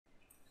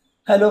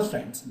Hello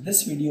friends,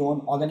 this video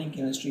on organic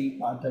chemistry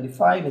part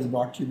 35 is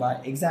brought to you by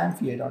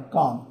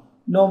examfear.com.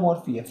 No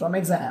more fear from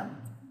exam.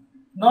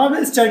 Now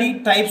we'll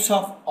study types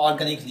of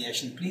organic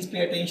reaction. Please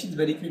pay attention, it's a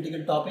very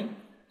critical topic.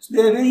 So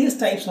there are various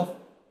types of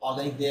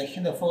organic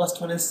reaction. The first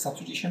one is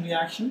substitution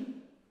reaction.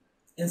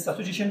 In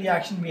substitution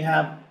reaction we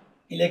have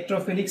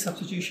electrophilic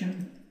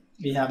substitution,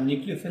 we have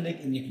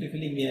nucleophilic. In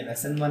nucleophilic we have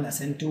SN1,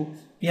 SN2.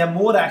 We have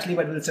more actually,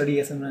 but we'll study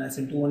SN1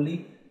 and SN2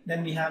 only.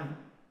 Then we have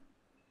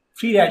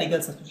free radical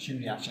substitution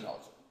reaction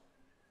also.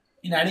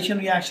 In addition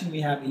reaction,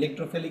 we have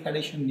electrophilic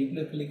addition,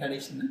 nucleophilic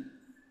addition, and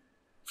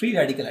free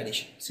radical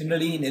addition.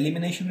 Similarly, in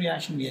elimination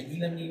reaction, we have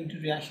even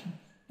negative reaction.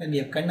 Then we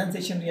have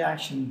condensation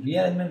reaction,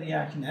 rearrangement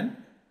reaction, and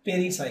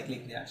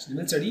pericyclic reaction.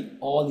 We will study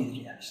all these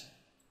reactions.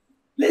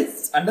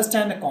 Let's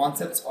understand the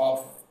concepts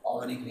of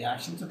organic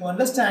reaction. So to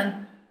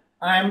understand,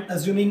 I am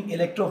assuming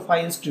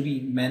electrophiles to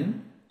be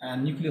men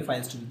and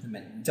nucleophiles to be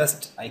women.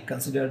 Just I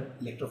consider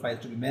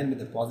electrophiles to be men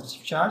with a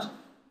positive charge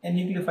and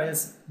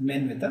nucleophiles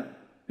men with a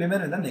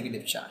women with a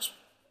negative charge.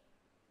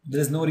 There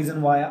is no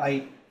reason why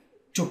I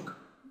took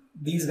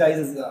these guys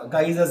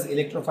as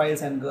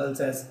electrophiles and girls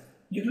as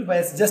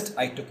nucleophiles. Just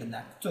I took in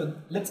that. So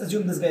let's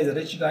assume this guy is a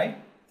rich guy,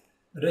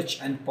 rich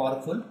and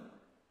powerful,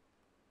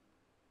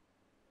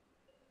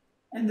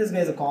 and this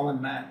guy is a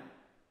common man.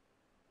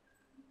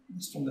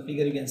 Just from the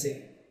figure you can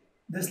say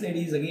this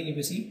lady is, again if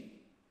you see,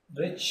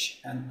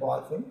 rich and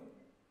powerful,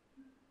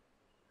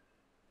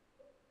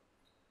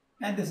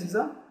 and this is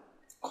a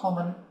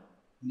common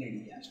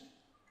lady actually.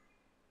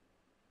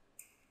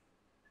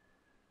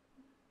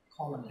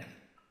 Common lady.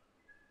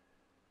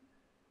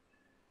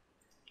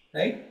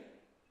 Right?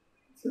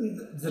 So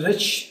the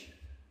rich,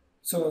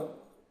 so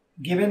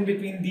given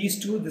between these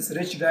two, this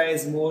rich guy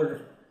is more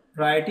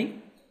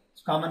priority,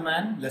 common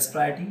man less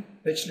priority,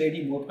 rich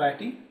lady more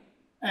priority,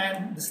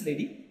 and this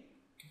lady,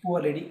 poor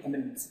lady,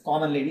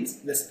 common ladies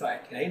less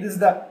priority. Right? This is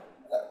the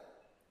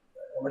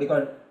what do you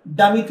call it,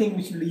 dummy thing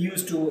which will be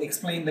used to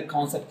explain the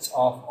concepts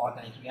of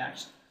organic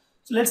reaction.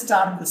 So let's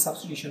start with the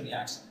substitution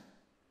reaction.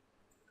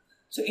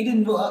 So it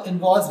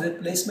involves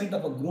replacement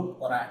of a group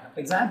or atom. For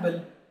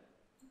example,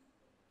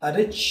 a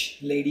rich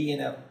lady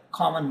and a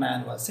common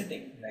man was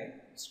sitting,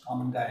 right? This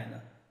common guy and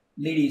a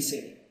lady is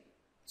sitting.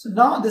 So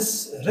now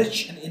this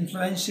rich and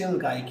influential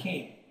guy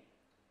came.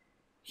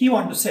 He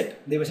wanted to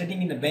sit. They were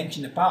sitting in a bench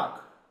in a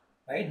park,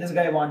 right? This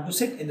guy wanted to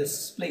sit in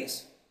this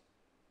place.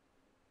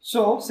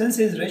 So since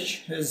he is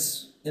rich, he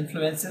is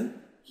influential,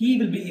 he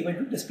will be able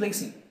to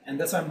displace him. And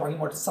that's why I'm talking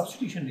about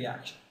substitution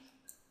reaction.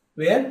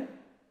 Where,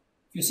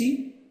 you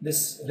see,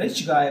 this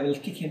rich guy will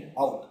kick him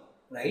out,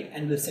 right?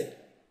 And will sit.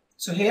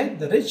 So here,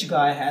 the rich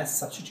guy has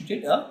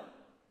substituted a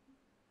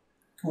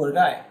poor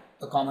guy,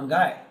 a common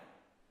guy.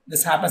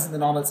 This happens in the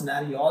normal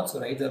scenario also,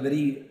 right? A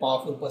very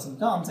powerful person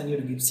comes and you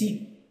have to give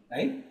seat,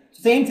 right?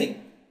 So same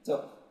thing.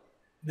 So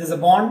there's a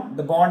bond.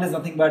 The bond is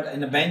nothing but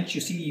in a bench.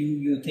 You see,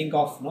 you think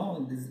of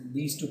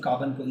these two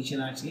carbon position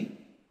actually.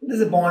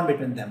 There's a bond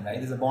between them, right?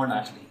 There's a bond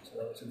actually.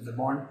 So there's a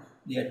bond.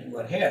 They two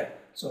are here.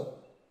 So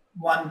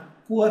one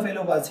poor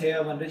fellow was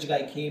here. One rich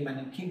guy came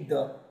and kicked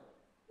the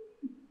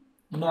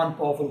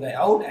non-powerful guy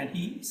out, and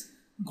he's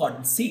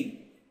gotten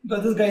seat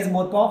because this guy is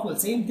more powerful.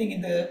 Same thing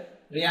in the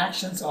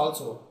reactions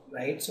also,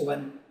 right? So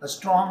when a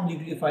strong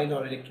nucleophile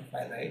or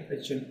electrophile, right,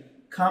 which will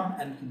come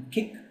and can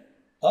kick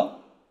a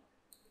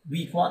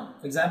weak one.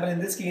 For example, in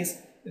this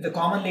case, if the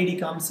common lady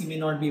comes, he may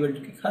not be able to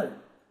kick her.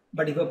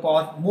 But if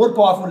a more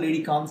powerful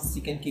lady comes,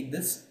 he can kick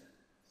this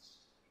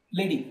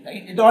lady,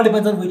 right? It all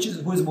depends on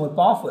who is more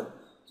powerful.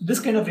 So this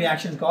kind of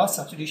reaction is called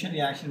substitution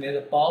reaction, where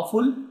the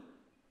powerful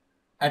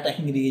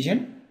attacking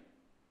reagent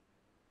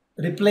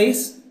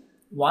replace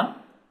one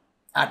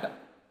atom.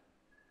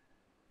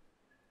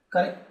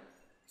 Correct?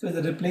 So it's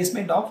a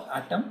replacement of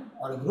atom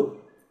or a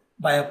group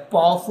by a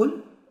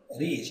powerful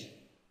reagent.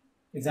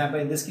 For example,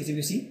 in this case, if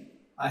you see,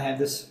 I have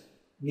this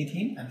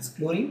methane and this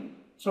chlorine.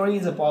 Chlorine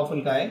is a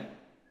powerful guy.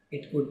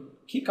 It could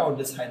kick out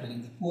this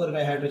hydrogen. The poor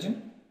guy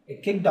hydrogen,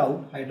 it kicked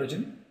out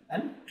hydrogen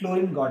and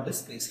chlorine got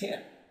displaced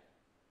here.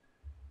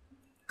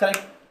 Correct?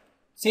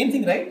 Same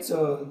thing, right?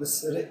 So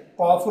this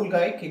powerful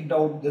guy kicked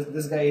out,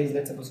 this guy is,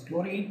 let's suppose,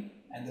 chlorine,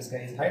 and this guy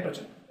is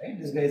hydrogen, right?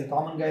 This guy is a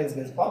common guy, this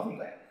guy is a powerful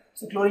guy.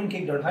 So chlorine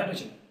kicked out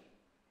hydrogen.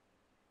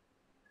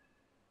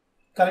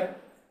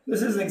 Correct?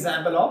 This is an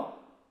example of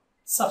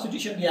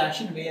substitution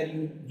reaction where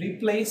you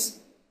replace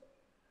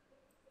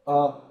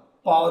a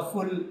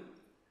powerful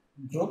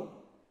group,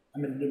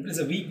 replace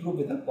a weak group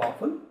with a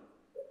powerful,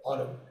 or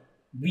a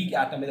weak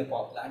atom with a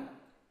powerful atom.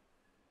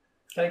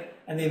 Correct?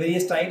 And there are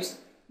various types: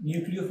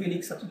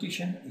 nucleophilic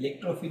substitution,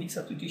 electrophilic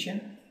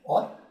substitution,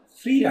 or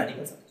free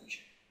radical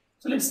substitution.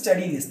 So let's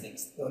study these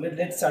things. So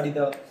let's study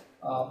the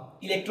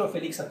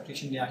electrophilic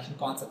substitution reaction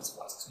concepts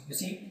first. So you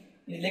see,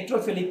 in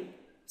electrophilic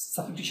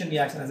substitution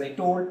reaction, as I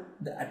told,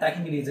 the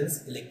attacking reagent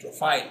is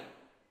electrophile.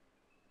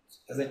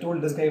 As I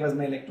told, this guy was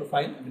my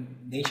electrophile in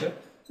nature.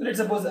 So let's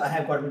suppose I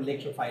have got an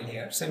electrophile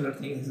here. Similar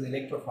thing, this is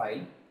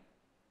electrophile.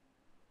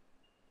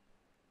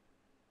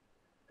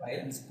 Right,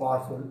 and it's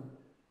powerful.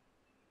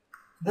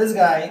 This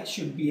guy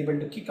should be able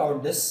to kick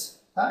out this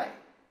guy,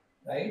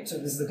 right? So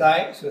this is the guy.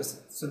 So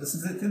this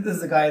is since this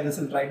is the guy, this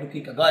will try to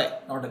kick a guy,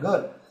 not a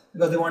girl,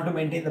 because they want to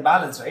maintain the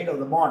balance, right, of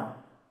the bond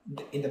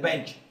in the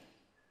bench.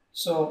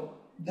 So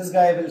this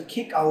guy will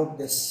kick out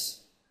this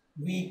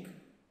weak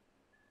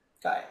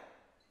guy.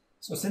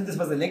 So since this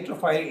was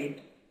electrophile,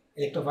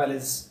 electrophile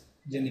is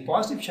generally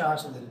positive charge,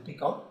 so they will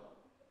pick out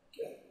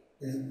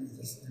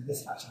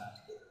this fashion.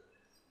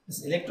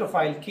 This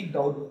electrophile kicked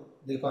out,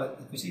 because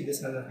if you see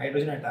this has a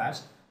hydrogen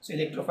attached, so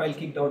electrophile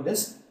kicked out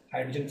this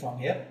hydrogen from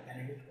here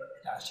and it will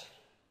attach here.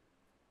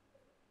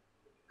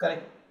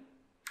 Correct.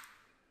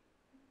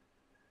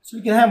 So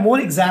we can have more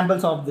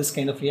examples of this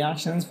kind of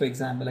reactions. For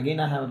example, again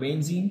I have a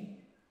benzene.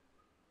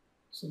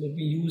 So let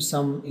me use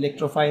some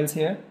electrophiles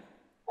here,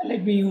 and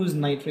let me use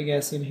nitric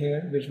acid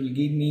here, which will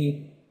give me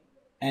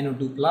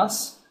NO2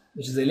 plus,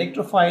 which is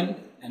electrophile,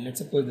 and let's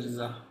suppose there is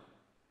a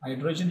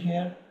hydrogen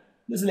here.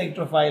 This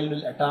electrophile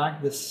will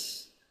attack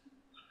this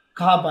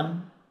carbon,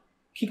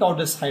 kick out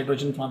this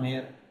hydrogen from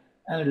here,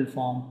 and it will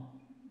form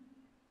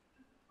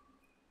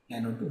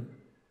NO2.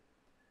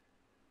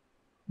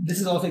 This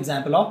is also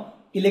example of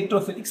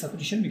electrophilic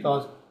substitution,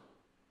 because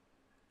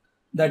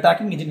the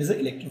attacking agent is an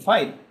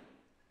electrophile.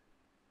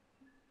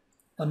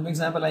 One more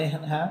example I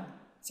have,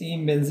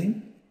 same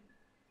benzene,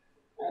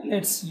 and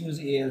let's use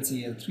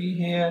AlCl3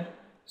 here,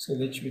 so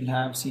which will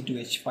have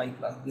C2H5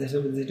 plus. This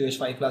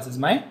C2H5 plus is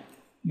my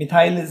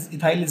ethyl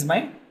is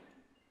my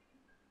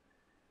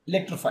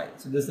electrophile.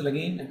 So this will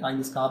again attack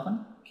this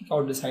carbon, kick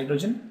out this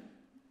hydrogen,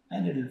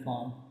 and it will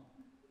form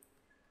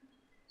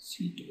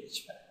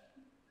C2H5.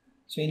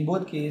 So in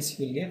both cases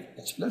you will get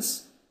H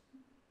plus.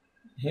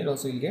 Here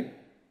also you will get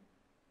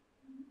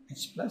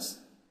H plus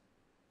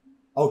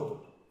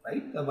output,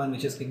 right? The one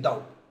which is kicked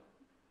out.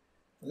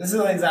 So this is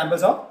the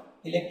examples of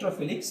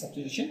electrophilic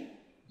substitution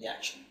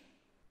reaction.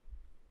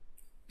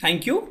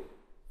 Thank you.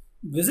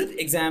 Visit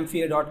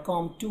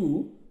examfear.com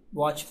to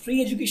watch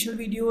free educational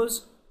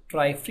videos,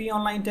 try free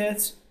online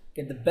tests,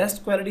 get the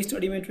best quality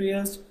study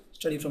materials,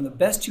 study from the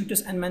best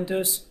tutors and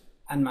mentors,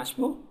 and much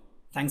more.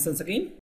 Thanks once again.